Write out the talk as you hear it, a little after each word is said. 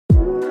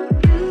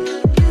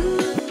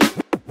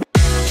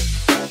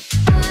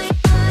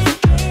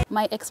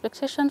My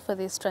expectation for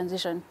this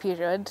transition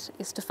period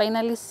is to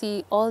finally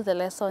see all the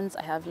lessons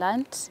I have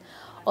learned,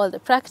 all the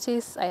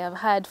practice I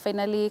have had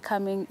finally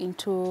coming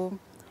into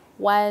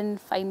one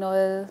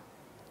final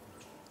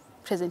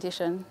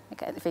presentation,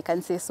 if I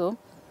can say so,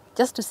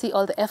 just to see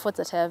all the efforts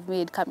that I have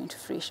made come into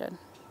fruition.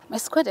 My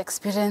squad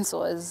experience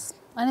was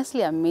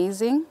honestly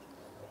amazing,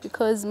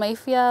 because my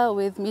fear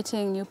with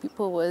meeting new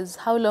people was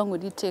how long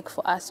would it take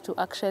for us to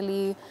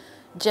actually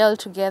gel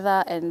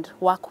together and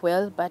work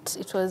well. But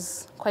it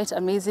was quite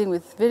amazing,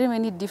 with very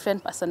many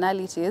different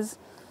personalities,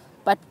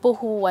 but people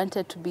who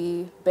wanted to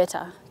be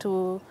better,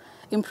 to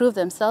improve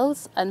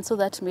themselves, and so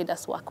that made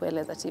us work well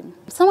as a team.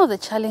 Some of the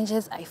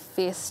challenges I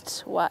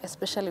faced were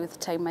especially with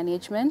time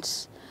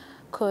management,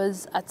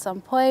 because at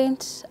some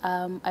point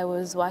I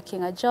was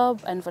working a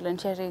job and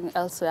volunteering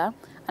elsewhere,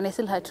 and I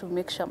still had to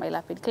make sure my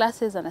Lapid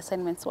classes and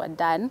assignments were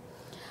done,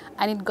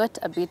 and it got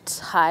a bit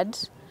hard.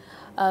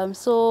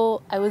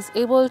 So I was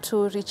able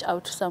to reach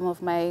out to some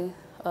of my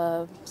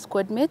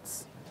squad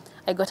mates.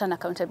 I got an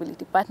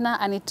accountability partner,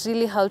 and it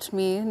really helped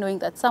me knowing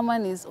that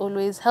someone is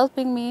always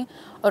helping me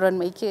or on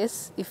my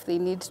case if they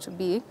need to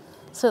be,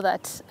 so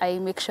that I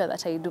make sure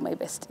that I do my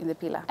best in the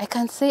pillar. I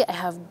can say I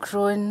have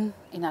grown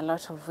in a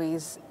lot of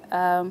ways.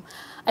 I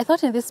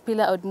thought in this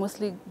pillar I would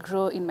mostly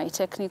grow in my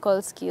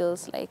technical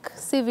skills like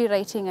CV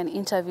writing and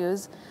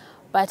interviews,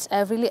 but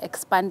I've really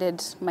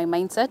expanded my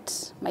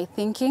mindset, my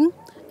thinking,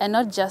 and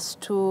not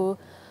just to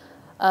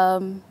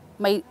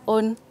my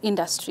own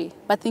industry,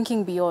 but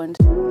thinking beyond.